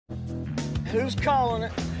Who's calling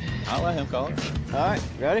it? I'll let him call it. All right,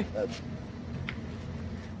 ready?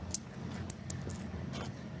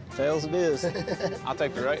 Tails it is. I'll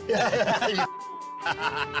take the right.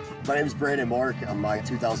 My name's Brandon Mark. I'm my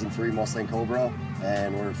 2003 Mustang Cobra,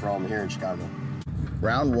 and we're from here in Chicago.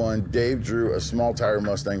 Round one, Dave drew a small tire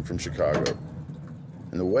Mustang from Chicago.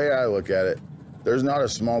 And the way I look at it, there's not a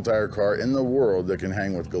small tire car in the world that can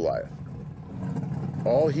hang with Goliath.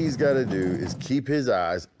 All he's got to do is keep his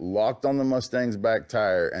eyes locked on the Mustang's back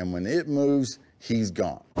tire, and when it moves, he's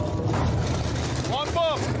gone. One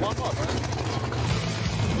bump, right?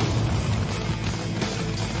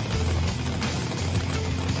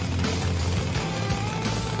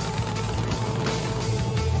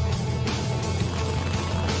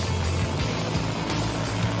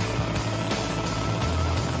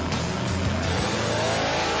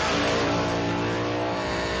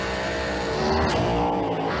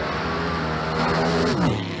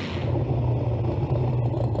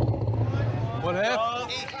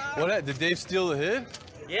 What happened? Did Dave steal the hit?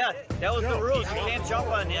 Yeah, that was the rules. You can't jump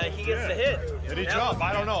on it. He gets the hit. Did he jump?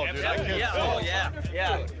 I don't know, dude. I can't Oh, yeah.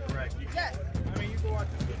 Yes. I mean, you go out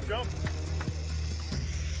to jump.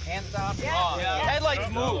 Hands off. Yeah.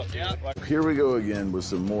 Headlights move. Yeah. Here we go again with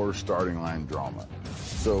some more starting line drama.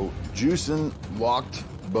 So Juicin locked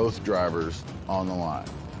both drivers on the line.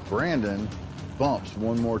 Brandon bumps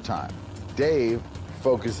one more time. Dave,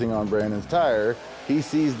 focusing on Brandon's tire, he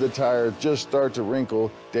sees the tire just start to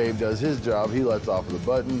wrinkle. Dave does his job. He lets off of the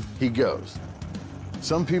button. He goes.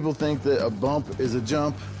 Some people think that a bump is a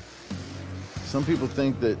jump. Some people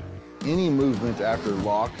think that any movement after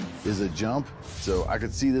lock is a jump. So I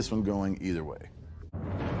could see this one going either way.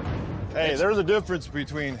 Hey, there's a difference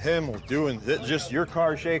between him doing just your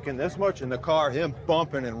car shaking this much and the car, him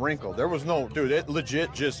bumping and wrinkled. There was no, dude, it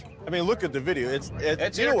legit just, I mean, look at the video. It's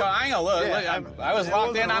your car. I ain't gonna look. Yeah, I was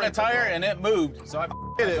locked in on a tire and it moved. So I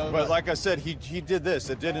get it, but like I said, he did this.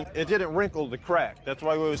 It didn't wrinkle the crack. That's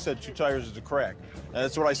why we always said 2 tires is a crack. And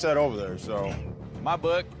that's what I said over there, so. My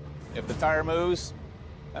book, if the tire moves,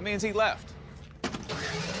 that means he left.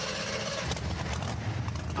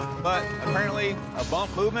 But apparently, a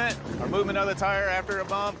bump movement or movement of the tire after a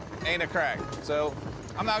bump ain't a crack. So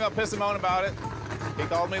I'm not gonna piss him on about it. He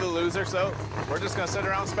called me the loser, so we're just gonna sit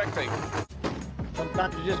around and spectate.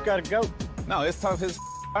 Sometimes you just gotta go. No, it's tough. His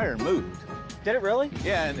tire moved. Did it really?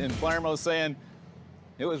 Yeah, and Palermo's saying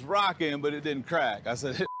it was rocking, but it didn't crack. I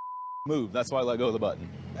said, it moved. That's why I let go of the button.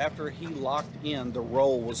 After he locked in, the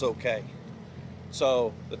roll was okay.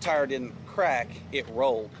 So the tire didn't crack, it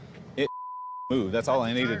rolled. Move. That's all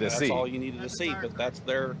I needed to see. That's all you needed to see, but that's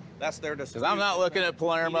their decision. Because I'm not looking at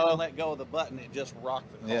Palermo. He didn't let go of the button, it just rocked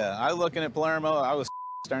the car. Yeah, I was looking at Palermo. I was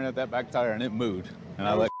staring at that back tire and it moved. And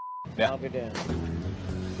I let. Yeah. I'll be down.